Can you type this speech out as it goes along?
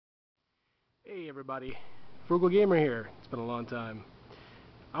Hey everybody, Frugal Gamer here. It's been a long time.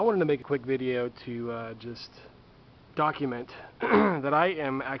 I wanted to make a quick video to just document that I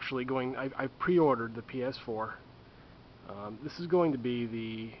am actually going. I pre-ordered the PS4. This is going to be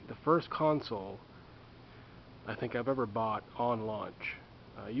the first console I think I've ever bought on launch.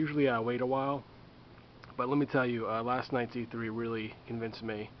 Usually I wait a while, but let me tell you, last night's E3 really convinced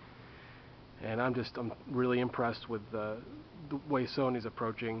me, and I'm really impressed with the way Sony's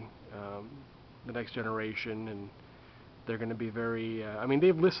approaching the next generation, and they're going to be very I mean,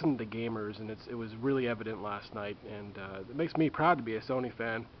 they've listened to gamers, and it was really evident last night, and it makes me proud to be a Sony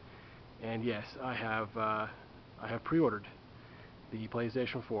fan. And yes, I have pre-ordered the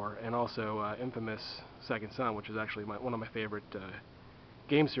PlayStation 4 and also Infamous Second Son, which is actually one of my favorite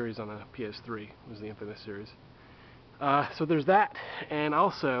game series on the PS3, was the Infamous series. So there's that, and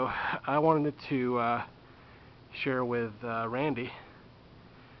also I wanted to share with Randy.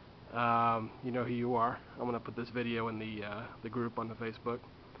 You know who you are. I'm going to put this video in the group on the Facebook.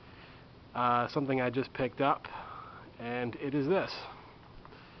 Something I just picked up, and it is this.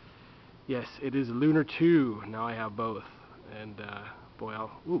 Yes, it is Lunar 2. Now I have both, and boy,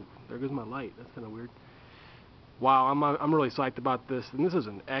 ooh, there goes my light. That's kind of weird. Wow, I'm really psyched about this, and this is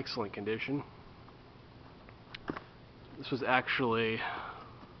in excellent condition. This was actually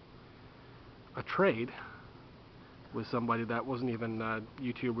a trade with somebody that wasn't even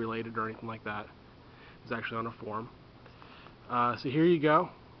YouTube related or anything like that. It was actually on a forum. So here you go.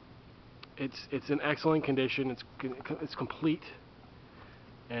 It's in excellent condition. It's complete,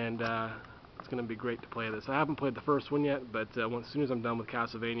 and it's going to be great to play this. I haven't played the first one yet, but as soon as I'm done with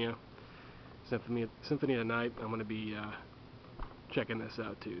Castlevania Symphony of the Night, I'm going to be checking this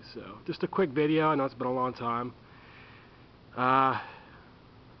out too. So just a quick video. I know it's been a long time. I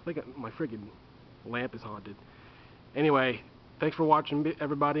think my friggin' lamp is haunted. Anyway, thanks for watching,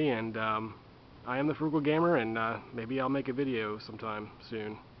 everybody, and I am the Frugal Gamer, and maybe I'll make a video sometime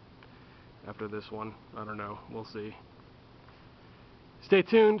soon after this one. I don't know. We'll see. Stay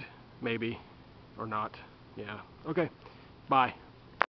tuned. Maybe. Or not. Yeah. Okay. Bye.